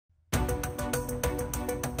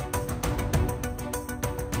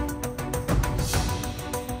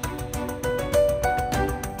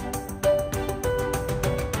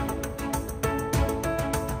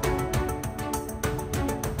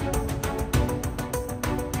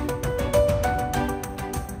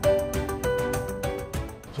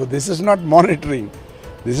So this is not monitoring.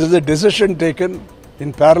 This is a decision taken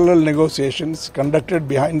in parallel negotiations conducted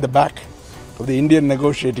behind the back of the Indian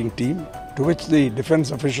negotiating team, to which the defense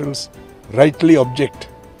officials rightly object,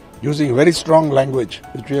 using very strong language,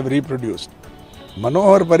 which we have reproduced.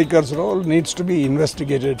 Manohar Parrikar's role needs to be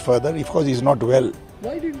investigated further. Of course, he is not well.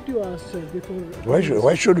 Why didn't you ask, sir, before?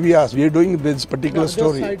 Why should we ask? We are doing this particular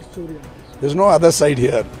story. There's no other side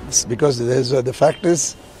here. It's because the fact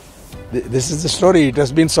is, this is the story. It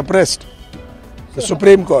has been suppressed. The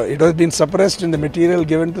Supreme Court. It has been suppressed in the material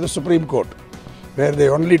given to the Supreme Court, where they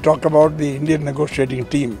only talk about the Indian negotiating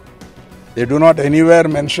team. They do not anywhere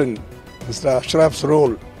mention Mr. Ashraf's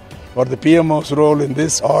role or the PMO's role in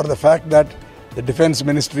this, or the fact that the Defence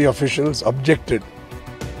Ministry officials objected.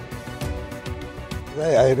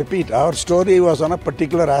 I repeat, our story was on a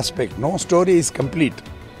particular aspect. No story is complete,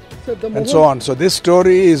 and so on. So this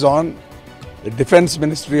story is on the Defence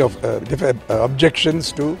Ministry of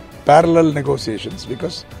objections to parallel negotiations,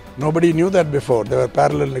 because nobody knew that before. There were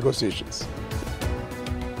parallel negotiations.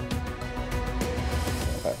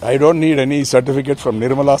 I don't need any certificate from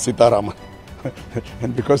Nirmala Sitharaman,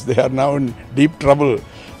 and because they are now in deep trouble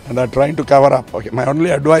and are trying to cover up. Okay, my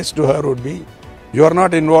only advice to her would be, you are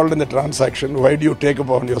not involved in the transaction. Why do you take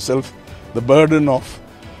upon yourself the burden of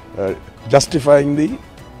justifying the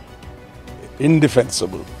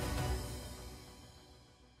indefensible?